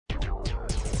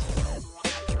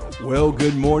Well,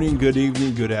 good morning, good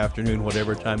evening, good afternoon,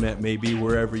 whatever time that may be,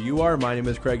 wherever you are. My name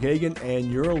is Craig Hagan,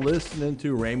 and you're listening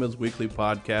to Rhema's Weekly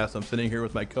Podcast. I'm sitting here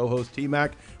with my co-host,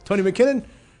 T-Mac, Tony McKinnon.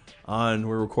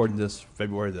 We're recording this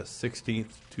February the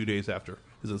 16th, 2 days after.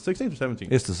 Is it the 16th or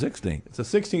 17th? It's the 16th. It's the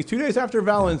 16th, 2 days after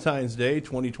Valentine's Day,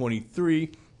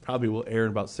 2023. Probably will air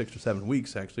in about 6 or 7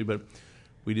 weeks, actually, but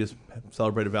we just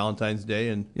celebrated Valentine's Day.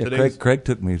 And yeah, Craig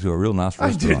took me to a real nice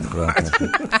restaurant.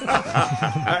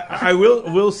 I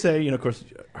will say, of course,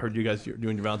 I heard you guys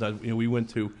doing your Valentine's. We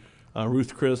went to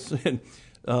Ruth Chris, and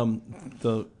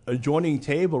the adjoining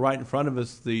table right in front of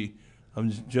us, the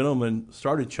gentleman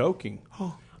started choking.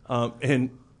 And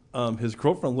his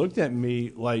girlfriend looked at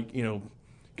me like,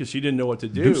 because she didn't know what to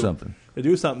do. Do something.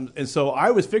 And so I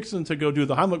was fixing to go do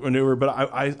the Heimlich maneuver, but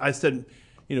I said,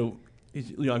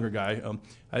 he's a younger guy.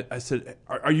 I said,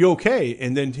 "Are you okay?"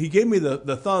 And then he gave me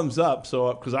the thumbs up.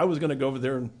 So because I was going to go over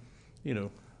there and,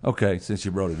 Okay, since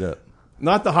you brought it up.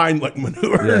 Not the Heimlich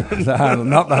maneuver. Yeah,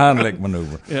 not the Heimlich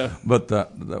maneuver. Yeah. But I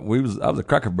was a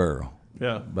Cracker Barrel.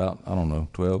 Yeah. About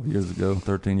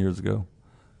 13 years ago,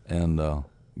 and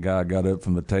guy got up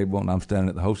from the table, and I'm standing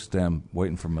at the host stand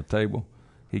waiting for my table.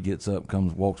 He gets up,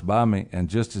 walks by me, and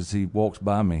just as he walks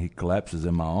by me, he collapses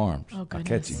in my arms. Oh, I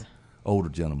catch him, older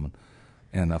gentleman.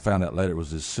 And I found out later it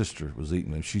was his sister was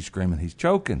eating him. She's screaming, he's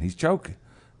choking.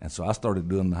 And so I started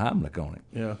doing the Heimlich on him.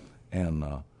 Yeah. And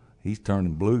he's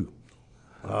turning blue.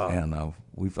 And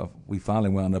we finally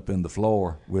wound up in the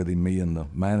floor with him, me and the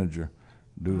manager,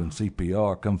 doing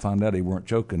CPR. Come find out he weren't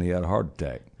choking. He had a heart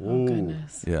attack. Oh,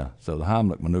 goodness. Yeah. So the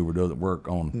Heimlich maneuver doesn't work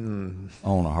on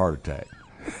a heart attack.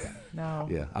 No.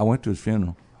 Yeah. I went to his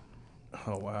funeral.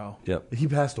 Oh, wow. Yep. He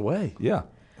passed away. Yeah.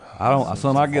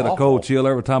 I get a cold chill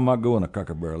every time I go in a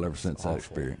Cracker Barrel ever since that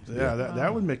experience. Yeah,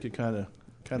 that would make it kind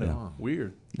of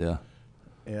weird. Yeah.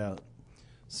 Yeah.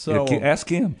 So ask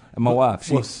him and my wife.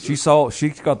 She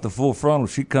got the full frontal.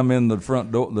 She come in the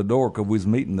front door, because we was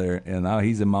meeting there, and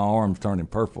he's in my arms turning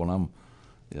purple, and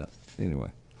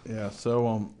anyway. Yeah.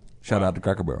 So shout out to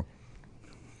Cracker Barrel.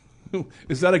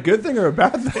 Is that a good thing or a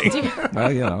bad thing?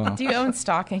 Well, Do you own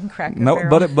stock in Cracker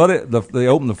Barrel? No, they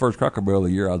opened the first Cracker Barrel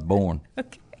the year I was born.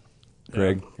 Okay.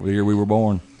 Craig, the year we were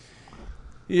born.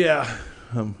 Yeah,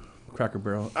 Cracker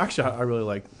Barrel. Actually, I really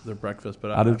like their breakfast,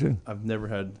 but I do too. I've never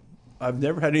had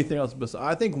anything else.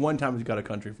 I think one time we got a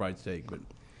country fried steak, but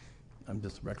I'm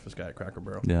just a breakfast guy at Cracker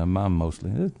Barrel. Yeah, mine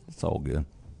mostly. It's all good,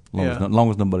 long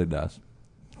as nobody dies.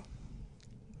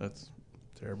 That's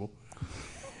terrible.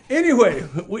 Anyway,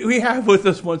 we have with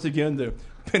us once again the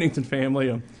Pennington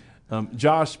family.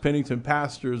 Josh Pennington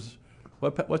pastors.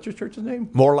 What's your church's name?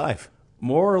 More Life.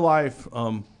 More Life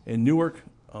in Newark.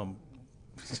 I'm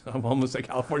almost like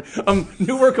California.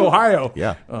 Newark, Ohio.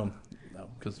 Yeah.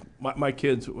 Because my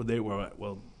kids, they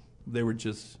were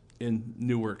just in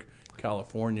Newark,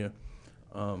 California.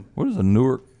 What is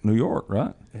Newark, New York,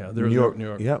 right? Yeah, there's New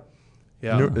York. Yep.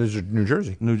 Yeah. There's New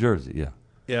Jersey. New Jersey, yeah.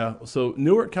 Yeah, so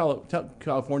Newark,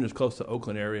 California is close to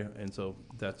Oakland area, and so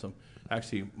that's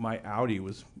actually my Audi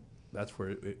that's where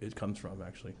it comes from,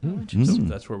 actually. Oh, interesting.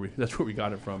 That's where we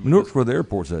got it from. Newark's where the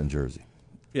airport's at in Jersey.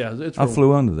 Yeah, I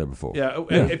flew under there before. Yeah,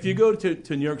 if you go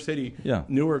to New York City,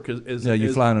 Newark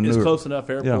is close enough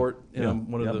airport.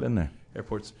 One of the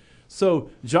airports. So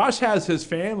Josh has his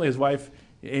family, his wife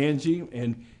Angie,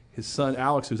 and his son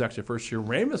Alex, who's actually a first year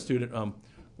Rhema student,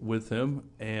 with him.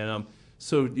 And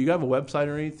so do you have a website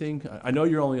or anything? I know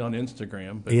you're only on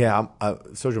Instagram. But Yeah,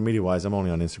 social media wise, I'm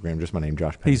only on Instagram. Just my name,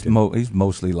 Josh Pennington. He's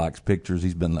mostly likes pictures.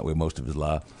 He's been that way most of his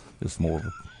life. Just more of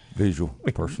a visual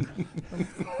person.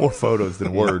 More photos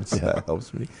than words. That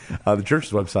helps me. The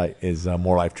church's website is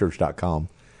morelifechurch.com.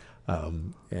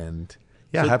 And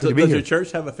happy to be here. Does your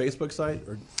church have a Facebook site?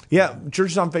 Or? Yeah, church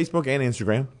is on Facebook and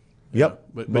Instagram. Yep.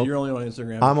 But you're only on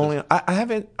Instagram. I'm only. I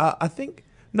haven't. I think.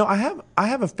 No, I have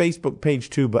a Facebook page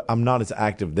too, but I'm not as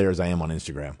active there as I am on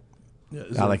Instagram. Yeah,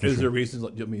 is there reasons?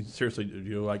 I mean, seriously, do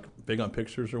you like big on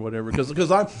pictures or whatever?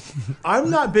 Because I'm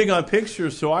not big on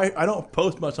pictures, so I don't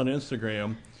post much on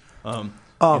Instagram.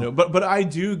 But I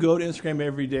do go to Instagram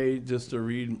every day just to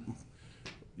read.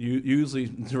 Usually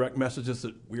direct messages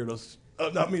that weirdos.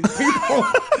 People.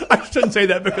 I shouldn't say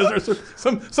that because there's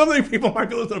some of the people might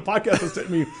be listening to the podcast and send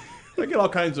me. I get all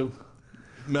kinds of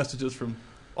messages from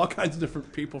all kinds of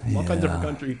different people from all kinds of different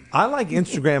countries. I like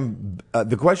Instagram.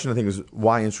 The question, I think, is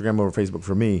why Instagram over Facebook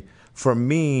for me? For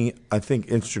me, I think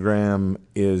Instagram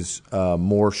is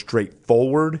more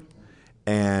straightforward,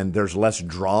 and there's less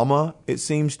drama, it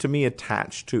seems to me,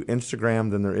 attached to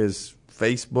Instagram than there is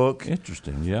Facebook.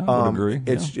 Interesting. Yeah, I would agree.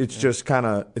 It's just kind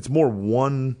of, it's more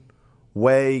one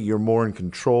way. You're more in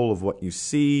control of what you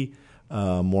see,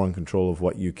 more in control of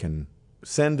what you can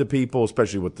send to people,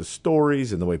 especially with the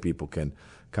stories and the way people can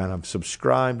kind of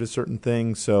subscribe to certain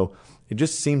things. So it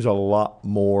just seems a lot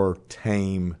more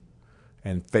tame,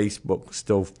 and Facebook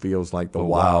still feels like the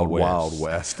wild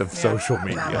west of social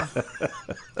media.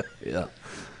 Yeah.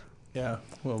 Yeah.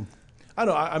 Well, I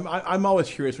don't know. I'm always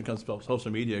curious when it comes to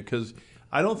social media because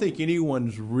I don't think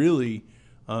anyone's really.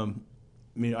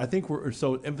 I think we're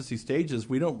so infancy stages.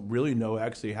 We don't really know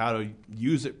actually how to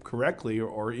use it correctly,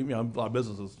 or even a lot of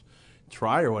businesses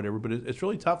try or whatever. But it's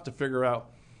really tough to figure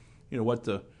out, what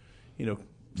the,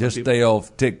 Just stay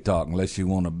off TikTok unless you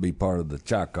want to be part of the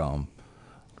Chicom.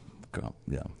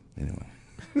 Yeah. Anyway.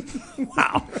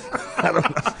 Wow.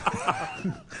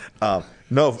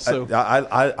 No. So,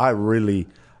 I really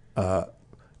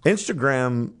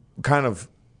Instagram kind of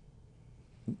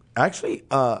actually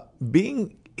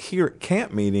being here at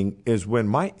camp meeting is when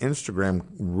my Instagram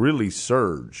really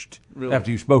surged. Really?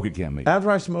 After you spoke at camp meeting. After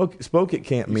I spoke at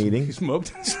camp meeting. You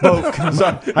smoked? Spoke.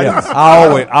 Sorry.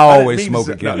 I always smoke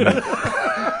at camp meeting.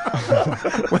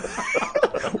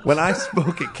 When I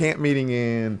spoke at camp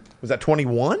meeting was that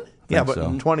 21? Yeah, but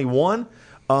so. 21.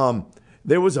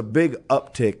 There was a big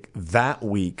uptick that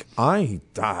week.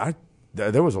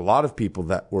 There was a lot of people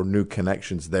that were new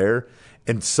connections there.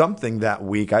 And something that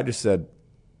week, I just said,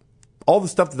 all the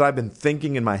stuff that I've been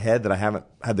thinking in my head that I haven't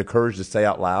had the courage to say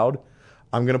out loud,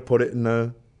 I'm going to put it in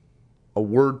a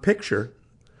word picture.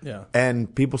 Yeah.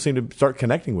 And people seem to start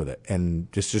connecting with it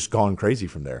and just gone crazy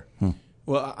from there.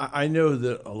 Well, I know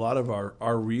that a lot of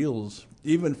our reels,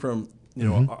 even from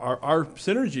our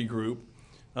synergy group,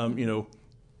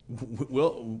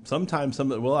 we'll sometimes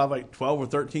we'll have like 12 or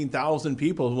 13,000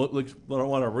 people who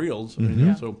want our reels.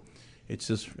 So it's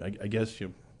just I guess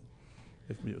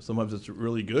sometimes it's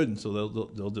really good, and so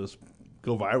they'll just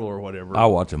go viral or whatever. I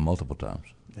watch them multiple times.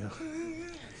 Yeah.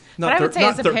 Not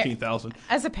 13,000.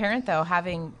 As a parent, though,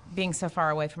 being so far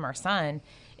away from our son,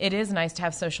 it is nice to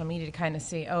have social media to kind of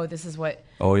see, this is what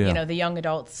the young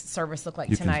adults service look like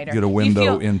you tonight. Can get a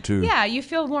window into. Yeah, you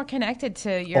feel more connected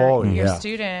to your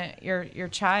student, your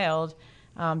child,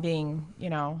 being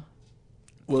far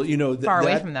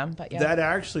away from them. But yeah, that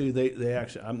actually they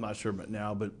actually, I'm not sure about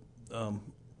now, but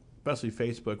especially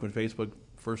Facebook, when Facebook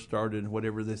first started,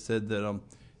 whatever, they said that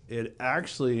it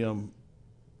actually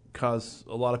caused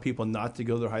a lot of people not to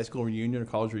go to their high school reunion or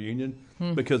college reunion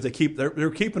because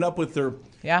they're keeping up with their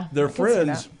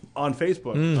friends on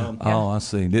Facebook. I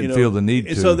see. Didn't feel the need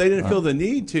to. So they didn't feel the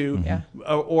need to. Yeah.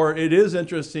 Or it is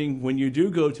interesting when you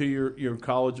do go to your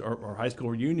college or high school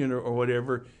reunion or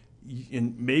whatever,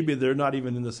 and maybe they're not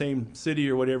even in the same city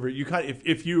or whatever. You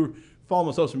if you follow them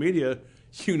on social media,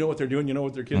 you know what they're doing. You know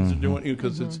what their kids are doing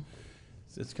because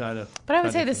it's kind of. But I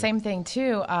would say the same thing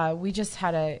too. We just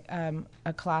had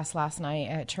a class last night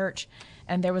at church,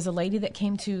 and there was a lady that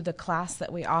came to the class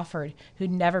that we offered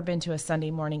who'd never been to a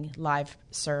Sunday morning live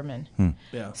sermon.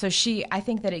 Yeah. So I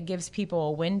think that it gives people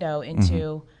a window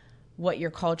into what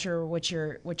your culture, what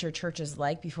your church is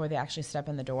like before they actually step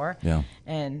in the door. Yeah.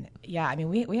 And I mean,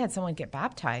 we had someone get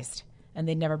baptized, and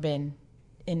they'd never been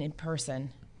in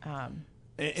person. So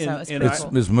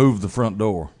it's moved the front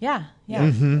door. Yeah,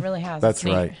 it really has. That's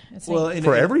right. It's neat.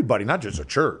 For everybody, not just a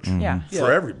church. Yeah.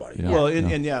 For everybody. Yeah.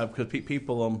 Well, because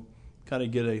people kind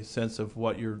of get a sense of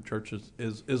what your church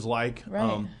is like.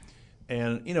 Right.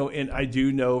 And I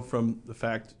do know from the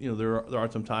fact, there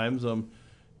are some times,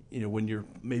 when you're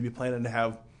maybe planning to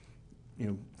have,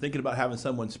 thinking about having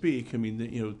someone speak. I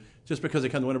mean, just because they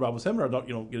come to Winter Bible Seminar,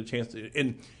 you don't get a chance to.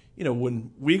 And when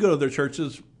we go to their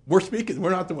churches, we're speaking.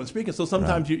 We're not the ones speaking. So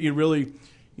sometimes you really,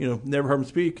 never heard them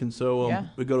speak. And so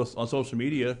we go on social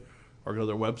media or go to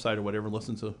their website or whatever and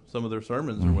listen to some of their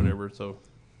sermons or whatever. So,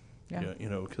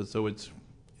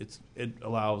 it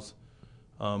allows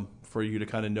for you to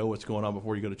kind of know what's going on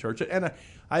before you go to church. And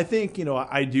I think,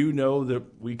 I do know that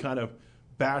we kind of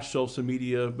bash social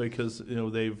media because,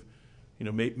 they've,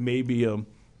 maybe,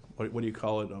 what do you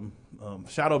call it?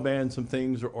 Shadow ban some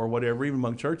things or whatever, even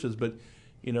among churches. But,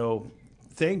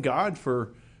 thank God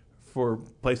for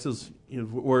places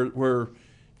where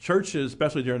churches,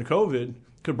 especially during COVID,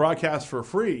 could broadcast for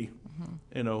free.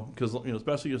 Because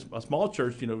especially a small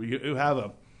church, you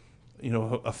have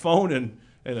a phone and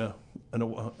a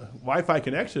Wi-Fi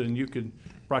connection, and you could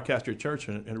broadcast your church,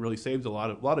 and it really saves a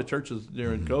lot of churches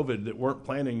during COVID that weren't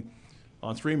planning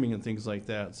on streaming and things like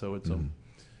that. So it's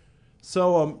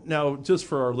now just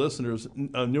for our listeners,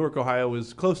 Newark, Ohio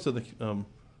is close to the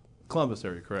Columbus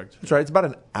area, correct? That's right. It's about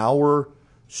an hour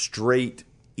straight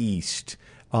east.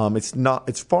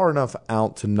 It's far enough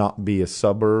out to not be a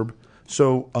suburb.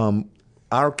 So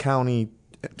our county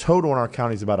total in our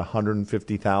county is about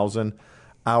 150,000.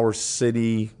 Our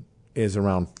city is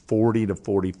around 40 to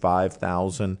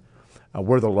 45,000.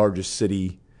 We're the largest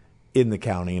city in the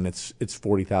county, and it's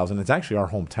 40,000. It's actually our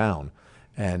hometown,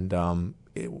 and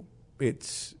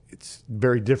it's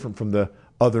very different from the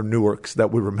other Newarks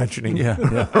that we were mentioning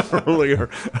earlier.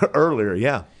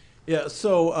 Yeah. Yeah.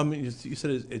 So I mean, you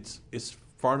said it's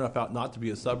far enough out not to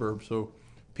be a suburb, so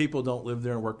people don't live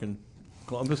there and work in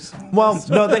Columbus. Well,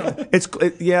 no,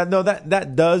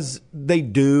 that does they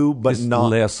do, but It's not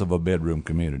less of a bedroom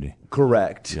community.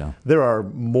 correct. Yeah. There are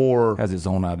more. Has its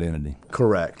own identity.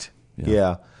 Correct.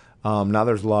 Yeah. Now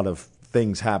there's a lot of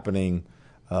things happening.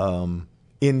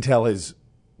 Intel is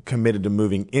committed to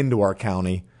moving into our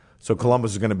county, so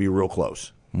Columbus is going to be real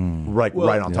close, right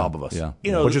on top of us. Yeah.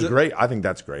 Which is great. I think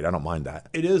that's great. I don't mind that.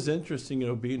 It is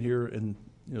interesting, being here in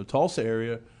Tulsa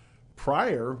area,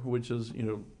 Pryor, which is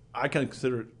I kind of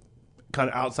consider it kind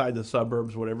of outside the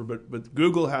suburbs, whatever. But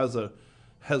Google has a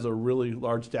really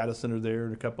large data center there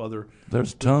and a couple other.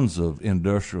 There's tons of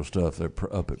industrial stuff there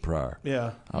up at Pryor.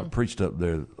 Yeah, I preached up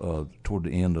there toward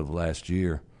the end of last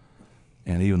year,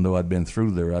 and even though I'd been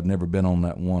through there, I'd never been on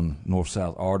that one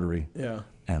north-south artery. Yeah,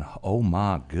 and oh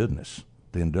my goodness,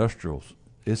 the industrials,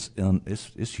 it's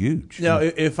huge. Now,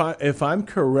 if I'm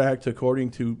correct, according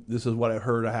to this is what I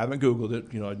heard. I haven't Googled it.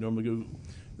 I normally Google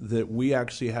that we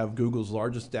actually have Google's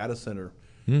largest data center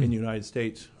in the United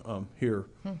States here.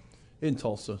 In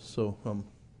Tulsa, so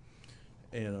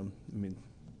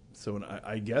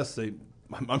I guess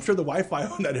I'm sure the Wi-Fi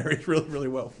on that area is really, really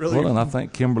well. Really well, and I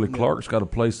think Kimberly Clark's got a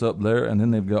place up there, and then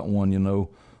they've got one,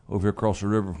 over here across the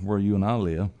river from where you and I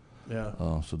live.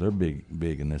 Yeah. So they're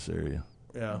big in this area.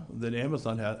 Yeah. Then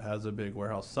Amazon has a big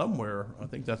warehouse somewhere. I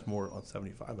think that's more on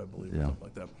 75, I believe, or something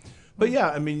like that. But yeah,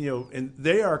 I mean, and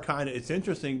they are kind of. It's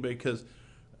interesting because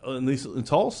at least in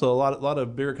Tulsa, a lot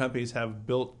of bigger companies have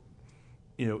built.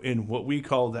 In what we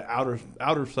call the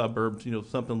outer suburbs,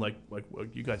 something like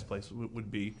what you guys' place would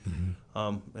be,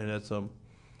 and it's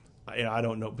I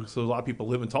don't know because a lot of people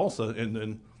live in Tulsa and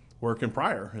then work in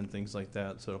Pryor and things like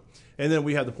that. So, and then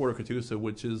we have the Port of Catoosa,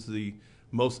 which is the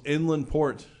most inland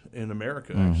port in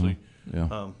America, actually.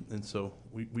 Yeah. And so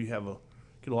we get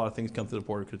a lot of things come through the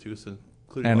Port of Catoosa,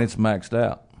 including and it's maxed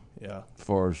out. Yeah. As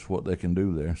far as what they can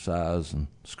do there, size and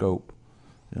scope.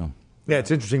 Yeah. Yeah,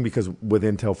 it's interesting because with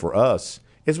Intel for us,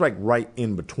 it's like right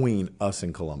in between us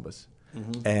and Columbus.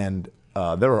 And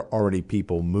there are already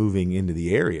people moving into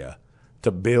the area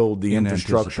to build the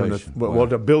infrastructure.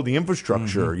 To build the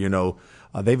infrastructure,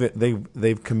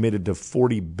 they've committed to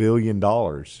 $40 billion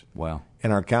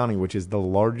in our county, which is the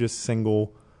largest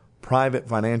single private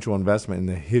financial investment in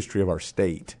the history of our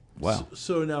state. Wow.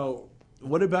 So now,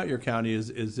 what about your county?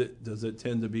 Does it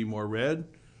tend to be more red?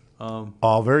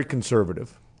 Very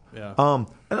conservative. Yeah.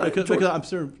 Because I'm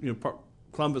sure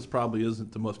Columbus probably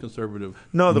isn't the most conservative.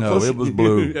 No, it was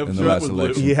blue in the last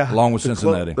election, along with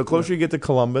Cincinnati. The closer you get to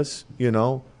Columbus,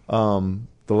 the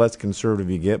less conservative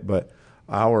you get. But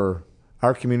our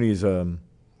community is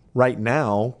right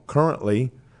now,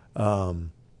 currently,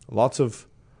 lots of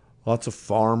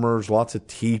farmers, lots of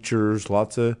teachers,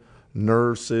 lots of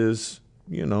nurses,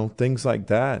 things like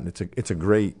that. And it's a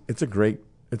great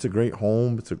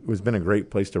home. It's been a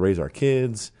great place to raise our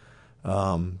kids.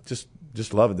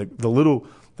 Just love it. The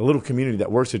little community that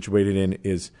we're situated in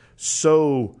is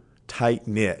so tight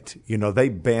knit. They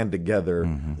band together.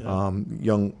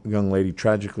 Young lady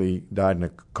tragically died in a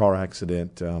car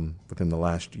accident within the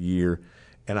last year,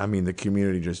 and I mean the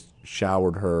community just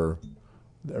showered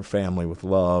their family with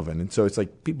love, and so it's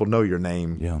like people know your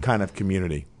name kind of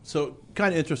community. So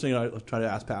kind of interesting. I try to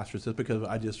ask pastors this because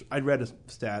I read a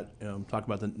stat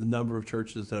talking about the number of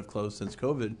churches that have closed since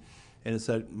COVID. And it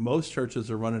said most churches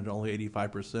are running at only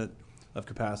 85% of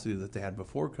capacity that they had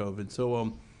before COVID.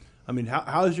 So, I mean,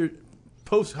 how's your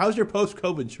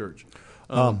post-COVID church?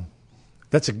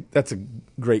 That's a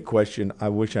great question. I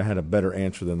wish I had a better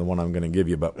answer than the one I'm going to give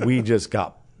you, but we just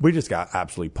got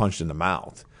absolutely punched in the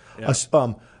mouth. Yeah.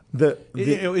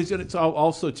 It's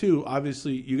also too.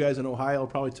 Obviously, you guys in Ohio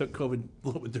probably took COVID a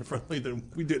little bit differently than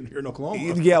we did here in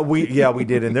Oklahoma. Yeah, we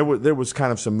did, and there was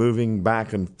kind of some moving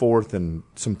back and forth and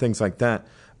some things like that.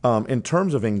 In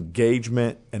terms of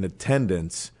engagement and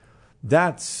attendance,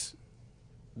 that's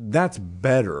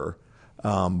better.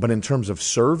 But in terms of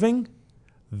serving,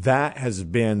 that has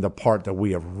been the part that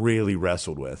we have really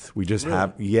wrestled with. We just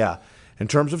have. In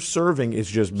terms of serving,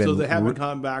 it's just been. So they haven't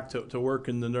gone back to work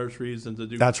in the nurseries and to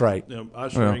do. That's right.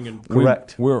 Ushering and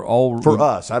correct. We're all for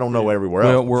us. I don't know everywhere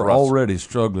else. Well, we're already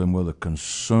struggling with a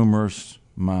consumerist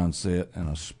mindset and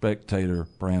a spectator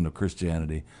brand of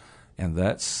Christianity, and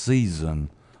that season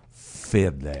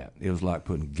fed that. It was like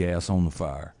putting gas on the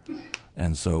fire.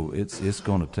 And so it's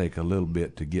going to take a little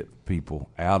bit to get people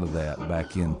out of that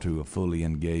back into a fully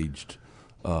engaged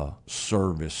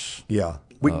service. Yeah.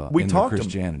 We in talked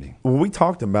Christianity. We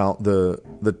talked about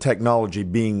the technology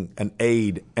being an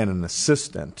aid and an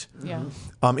assistant. Yeah.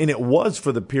 And it was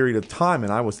for the period of time,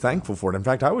 and I was thankful for it. In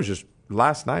fact, I was just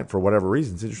last night, for whatever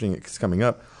reason, it's interesting it's coming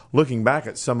up, looking back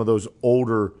at some of those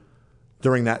older,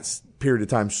 during that period of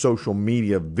time, social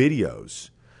media videos,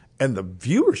 and the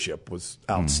viewership was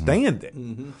outstanding.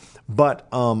 Mm-hmm. But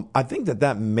I think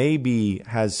that maybe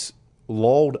has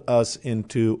lulled us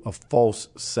into a false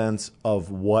sense of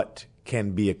what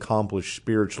can be accomplished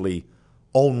spiritually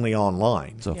only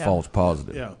online. It's a false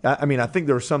positive. Yeah. I mean, I think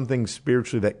there are some things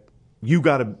spiritually that you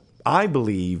got to, I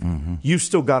believe, you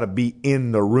still got to be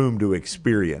in the room to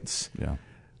experience. Yeah.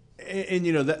 And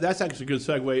you know, that's actually a good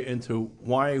segue into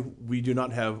why we do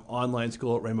not have online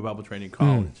school at Rhema Bible Training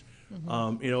College.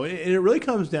 Mm-hmm. You know, and it really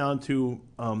comes down to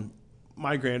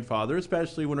my grandfather,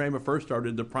 especially when Rhema first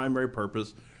started, the primary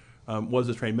purpose was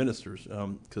to train ministers,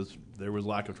 because there was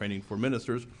lack of training for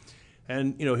ministers.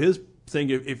 And, you know, his thing,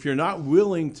 if you're not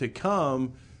willing to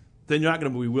come, then you're not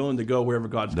going to be willing to go wherever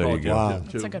God's called you to.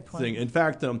 That's a good point. In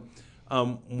fact,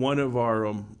 one of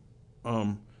our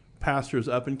pastors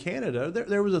up in Canada,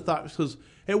 there was a thought, because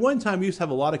at one time we used to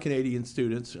have a lot of Canadian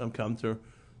students come to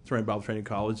Rhema Bible Training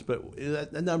College, but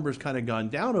that number's kind of gone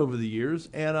down over the years.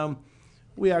 And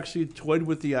we actually toyed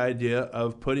with the idea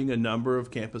of putting a number of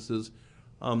campuses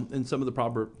in some of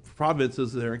the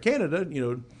provinces there in Canada, you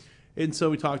know. And so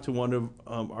we talked to one of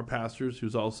our pastors,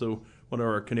 who's also one of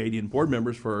our Canadian board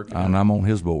members for. And I'm on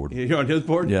his board. You're on his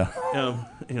board? Yeah.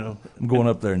 You know, I'm going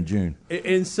up there in June.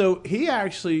 And so he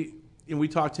actually, and we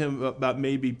talked to him about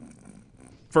maybe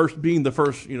being the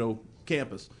first, you know,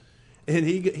 campus. And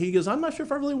he goes, I'm not sure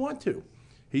if I really want to.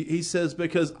 He says,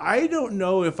 because I don't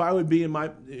know if I would be in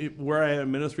where I am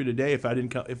in ministry today if I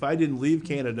didn't leave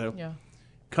Canada. Yeah.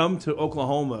 Come to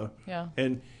Oklahoma. Yeah.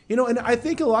 And, you know, and I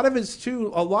think a lot of it's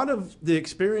too, a lot of the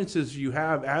experiences you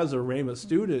have as a Rhema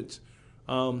student,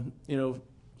 you know,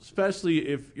 especially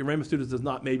if your Rhema student is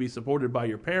not maybe supported by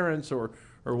your parents or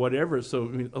whatever. So,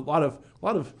 I mean, a lot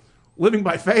of living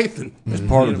by faith. And it's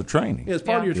part of the training. Yeah, it's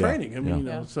part of your training. I mean, you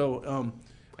know, so,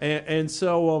 and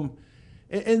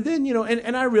then, you know,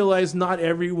 and I realize not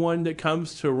everyone that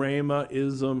comes to Rhema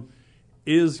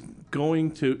is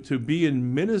going to be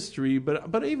in ministry,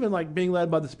 but even like being led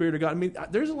by the Spirit of God. I mean,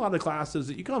 there's a lot of classes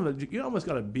that you almost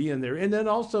got to be in there, and then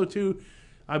also too,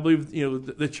 I believe, you know,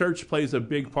 the church plays a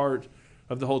big part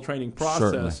of the whole training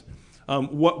process.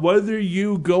 Whether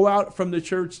you go out from the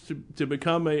church to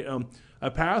become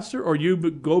a pastor, or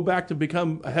you go back to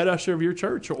become a head usher of your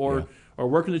church, or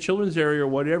work in the children's area or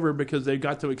whatever, because they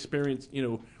got to experience, you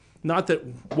know, not that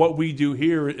what we do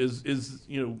here is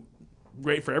you know,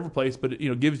 great for every place, but it, you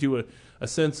know, gives you a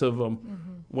sense of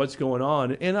what's going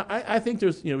on. And I think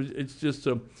there's, you know, it's just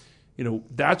you know,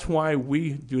 that's why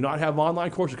we do not have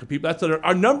online courses. People, that's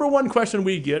our number one question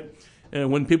we get,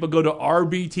 and when people go to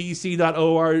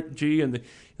rbtc.org and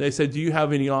they say, do you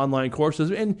have any online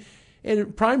courses?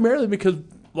 And primarily because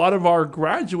a lot of our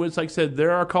graduates, like I said, they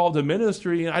are called to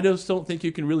ministry, and I just don't think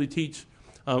you can really teach.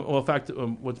 Well, in fact,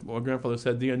 what my grandfather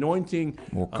said, the anointing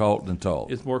more caught than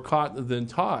taught. It's more caught than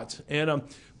taught. And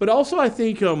but also, I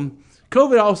think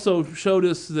COVID also showed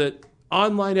us that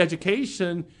online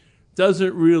education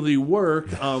doesn't really work,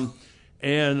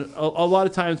 and a lot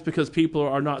of times because people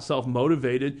are not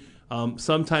self-motivated.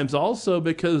 Sometimes also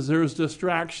because there's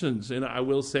distractions. And I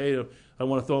will say, I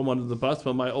want to throw him under the bus,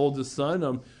 but my oldest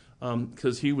son,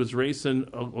 because he was racing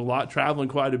a lot, traveling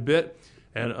quite a bit.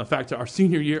 And in fact, our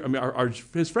senior year, I mean,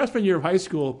 his freshman year of high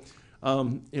school,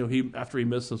 you know, after he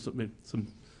missed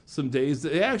some days,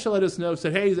 they actually let us know,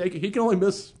 said, hey, he can only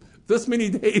miss this many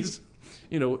days,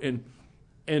 you know,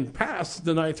 and pass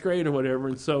the 9th grade or whatever.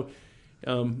 And so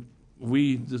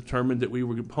we determined that we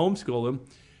would homeschool him.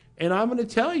 And I'm going to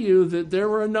tell you that there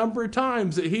were a number of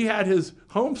times that he had his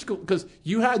homeschool, because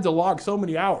you had to log so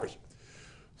many hours.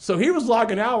 So he was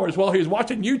logging hours while he was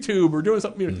watching YouTube or doing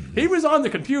something. You know, he was on the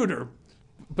computer,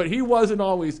 but he wasn't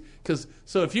always,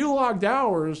 so if you logged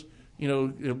hours, you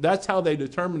know, that's how they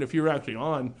determined if you were actually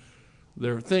on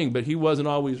their thing. But he wasn't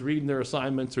always reading their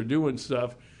assignments or doing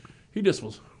stuff. He just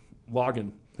was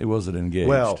logging. He wasn't engaged.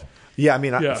 Well, yeah, I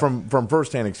mean, from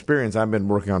firsthand experience, I've been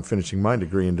working on finishing my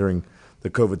degree, and during the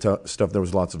COVID stuff, there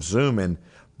was lots of Zoom, and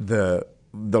the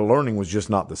learning was just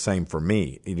not the same for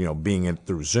me. You know, being in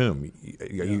through Zoom,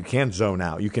 you can zone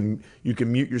out. You can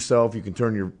mute yourself. You can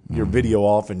turn your video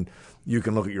off, and you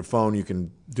can look at your phone. You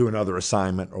can do another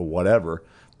assignment or whatever.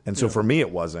 And so for me, it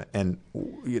wasn't. And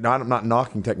you know, I'm not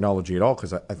knocking technology at all,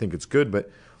 because I think it's good. But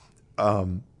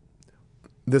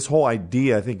this whole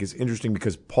idea, I think, is interesting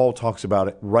because Paul talks about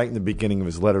it right in the beginning of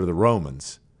his letter to the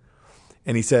Romans.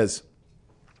 And he says,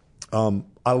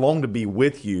 I long to be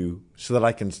with you so that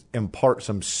I can impart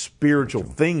some spiritual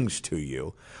things to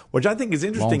you, which I think is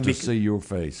interesting. Long to see your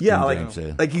face. Yeah,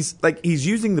 James he's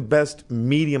using the best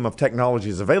medium of technology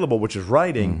is available, which is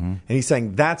writing, and he's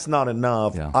saying that's not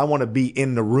enough. Yeah. I want to be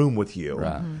in the room with you.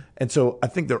 Right. And so I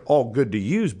think they're all good to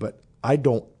use, but I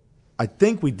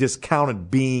think we discounted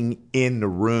being in the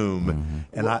room,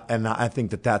 and I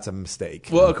think that's a mistake.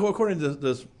 Well, according to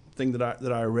this thing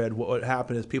that I read, what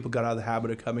happened is people got out of the habit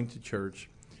of coming to church,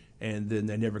 and then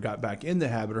they never got back in the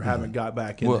habit or haven't got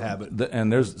back in the habit.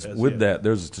 And there's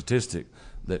a statistic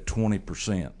that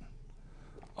 20%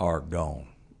 are gone.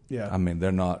 Yeah. I mean,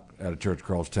 they're not at a church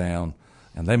across town,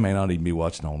 and they may not even be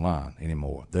watching online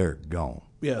anymore. They're gone.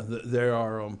 Yeah, there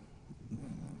are.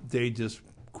 They just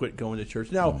quit going to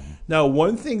church. Now,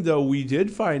 one thing though, we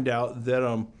did find out that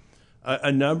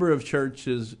a number of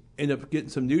churches end up getting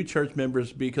some new church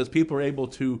members because people are able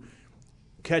to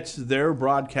catch their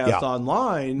broadcast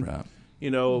online. Right.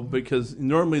 Because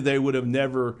normally they would have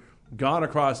never gone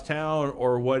across town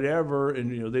or whatever,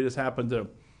 and they just happened to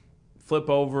flip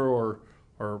over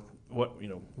or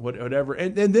whatever.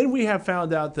 And then we have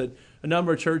found out that a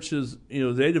number of churches,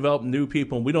 they develop new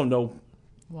people, and we don't know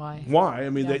why. I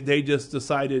mean, they just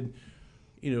decided,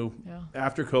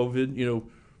 after COVID,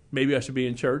 maybe I should be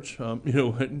in church.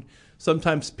 And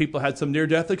sometimes people had some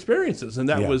near-death experiences, and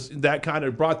that kind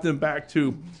of brought them back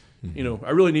to, I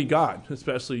really need God,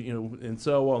 especially, and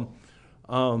so,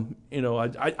 I'm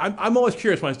always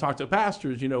curious when I talk to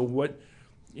pastors,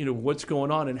 what's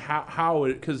going on and how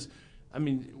it, because, I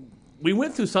mean, we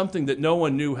went through something that no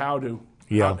one knew how to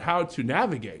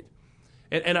navigate,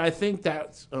 and I think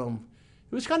that's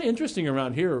it was kind of interesting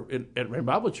around here at Rhema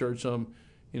Bible Church. I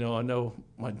know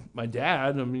my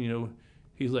dad.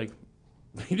 He's like,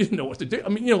 he didn't know what to do. I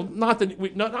mean, not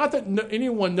that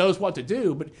anyone knows what to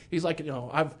do, but he's like,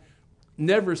 I've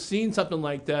never seen something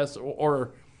like this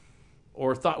or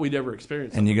thought we'd ever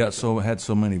experience. And you had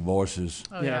so many voices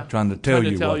trying to tell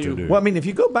you what to do. Well, I mean, if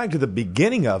you go back to the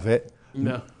beginning of it,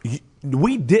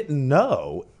 we didn't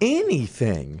know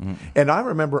anything. And I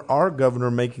remember our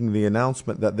governor making the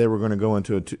announcement that they were going to go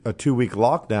into a 2-week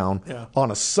lockdown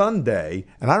on a Sunday.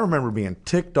 And I remember being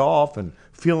ticked off and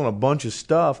feeling a bunch of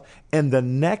stuff. And the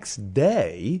next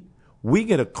day, we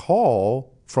get a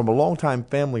call from a longtime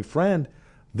family friend.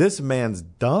 This man's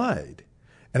died.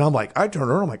 And I turned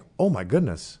around, I'm like, oh my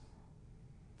goodness,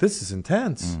 this is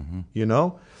intense,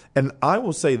 And I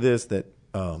will say this, that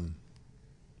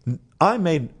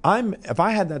if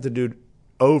I had that to do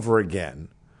over again,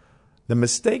 the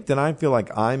mistake that I feel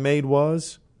like I made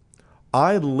was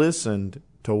I listened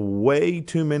to way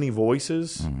too many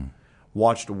voices,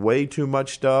 watched way too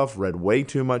much stuff, read way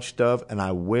too much stuff, and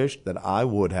I wish that I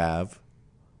would have,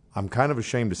 I'm kind of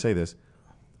ashamed to say this,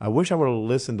 I wish I would have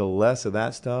listened to less of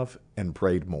that stuff and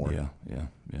prayed more. Yeah.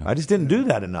 I just didn't do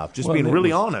that enough, being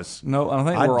really honest. No, I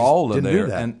think we're all in there.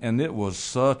 And it was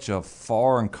such a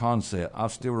foreign concept. I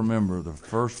still remember the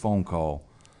first phone call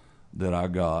that I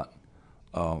got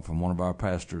from one of our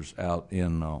pastors out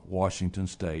in Washington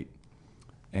State.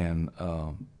 And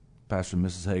Pastor and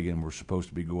Mrs. Hagan were supposed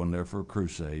to be going there for a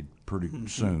crusade pretty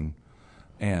soon.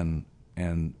 And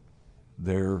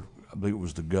there, I believe it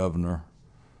was the governor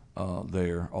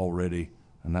there already,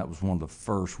 and that was one of the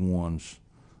first ones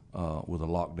with a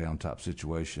lockdown type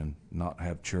situation, not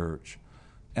have church.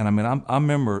 And I mean, I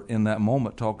remember in that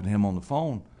moment talking to him on the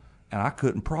phone, and I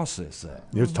couldn't process that.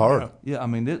 It's hard. Yeah, I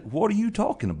mean, what are you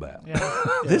talking about?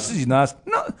 This is nice.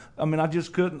 No, I mean, I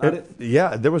just couldn't.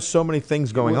 There was so many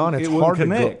things going on. It's hard to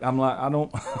connect. I'm like, I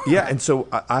don't. Yeah, and so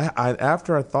I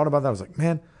after I thought about that, I was like,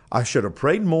 man, I should have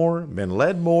prayed more, been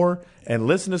led more, and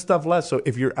listened to stuff less. So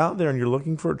if you're out there and you're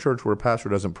looking for a church where a pastor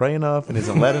doesn't pray enough and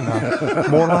isn't led enough,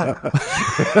 more like.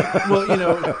 Well,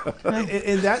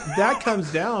 and that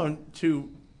comes down to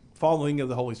following of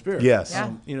the Holy Spirit. Yes.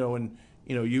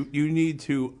 You need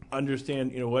to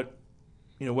understand,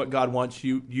 what God wants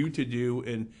you to do,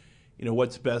 and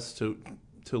what's best to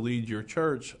lead your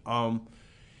church. And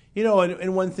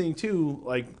one thing too,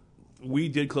 like we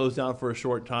did close down for a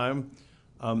short time.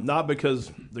 Not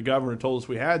because the governor told us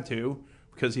we had to,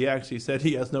 because he actually said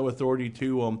he has no authority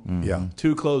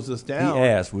to close us down. He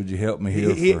asked, "Would you help me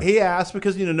here?" He asked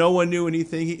because no one knew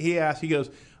anything. He asked. He goes,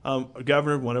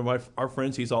 "Governor, one of our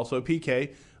friends, he's also a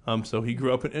PK, so he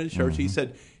grew up in a church." He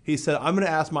said, "I'm going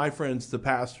to ask my friends, the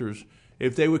pastors,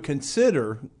 if they would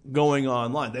consider going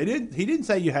online." He didn't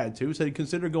say you had to. He said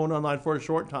consider going online for a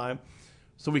short time,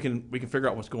 so we can figure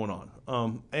out what's going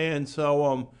on.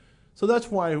 So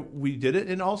that's why we did it.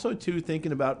 And also, too,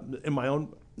 thinking about in my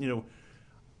own,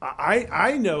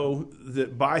 I know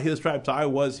that by his stripes I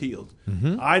was healed.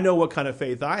 Mm-hmm. I know what kind of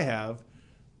faith I have,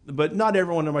 but not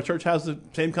everyone in my church has the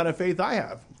same kind of faith I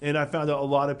have. And I found out a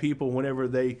lot of people, whenever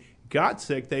they got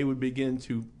sick, they would begin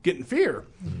to get in fear.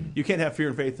 Mm-hmm. You can't have fear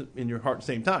and faith in your heart at the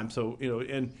same time. So,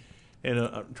 and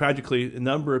tragically, a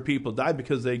number of people died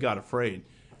because they got afraid.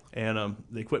 And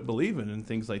they quit believing and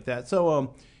things like that.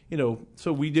 So,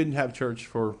 so we didn't have church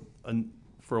for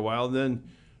a while. And then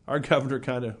our governor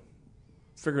kind of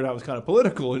figured out it was kind of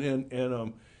political.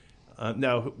 And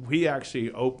now he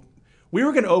actually we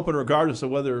were going to open regardless of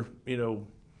whether,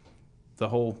 the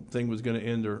whole thing was going to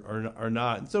end or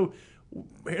not. And so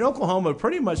in Oklahoma,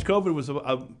 pretty much COVID was,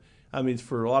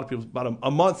 for a lot of people, about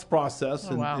a month process.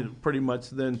 Oh, wow. And pretty much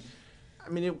then,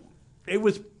 it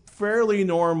was fairly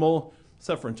normal.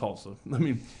 Except for in Tulsa.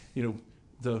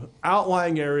 The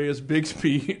outlying areas,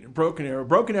 Bixby, Broken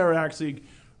Arrow actually,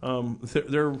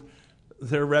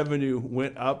 their revenue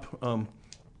went up.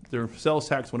 Their sales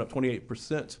tax went up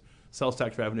 28%, sales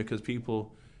tax revenue, because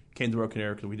people came to Broken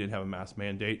Arrow because we didn't have a mask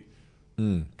mandate,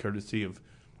 courtesy of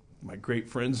my great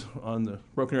friends on the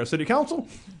Broken Arrow City Council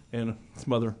and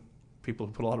some other people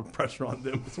who put a lot of pressure on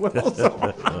them as well.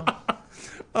 So,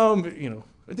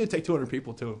 it did take 200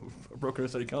 people to a Broken Arrow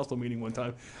City Council meeting one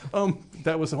time.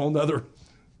 That was a whole other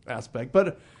aspect.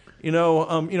 But,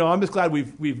 I'm just glad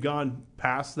we've gone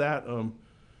past that,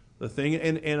 the thing.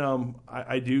 And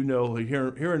I do know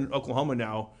here in Oklahoma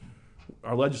now,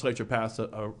 our legislature passed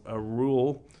a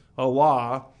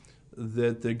law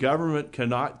that the government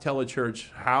cannot tell a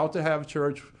church how to have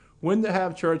church, when to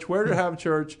have church, where to have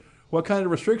church, what kind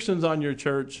of restrictions on your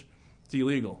church. It's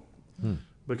illegal.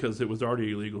 Because it was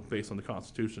already illegal based on the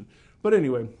Constitution. But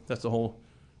anyway, that's a whole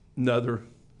nother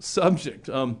subject.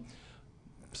 Since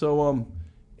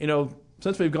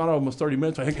we've gone almost 30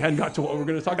 minutes, I hadn't got to what we're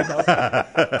going to talk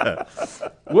about.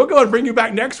 We'll go and bring you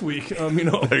back next week. There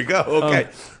you go. Okay.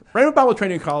 Rhema Bible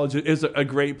Training College is a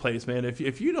great place, man.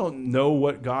 If you don't know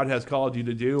what God has called you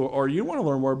to do, or you want to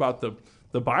learn more about the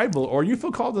Bible, or you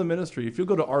feel called to the ministry, if you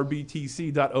go to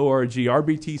rbtc.org,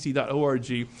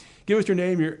 give us your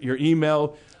name, your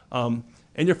email, and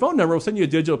your phone number. We'll send you a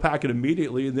digital packet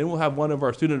immediately, and then we'll have one of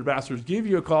our student ambassadors give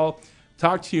you a call,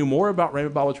 talk to you more about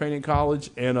Rhema Bible Training College,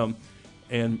 and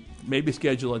maybe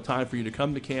schedule a time for you to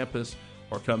come to campus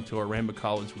or come to our Rhema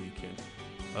College weekend.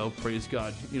 Oh, praise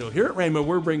God. Here at Rhema,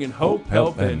 we're bringing hope,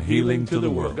 help, and healing to the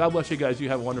world. God bless you guys. You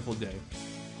have a wonderful day.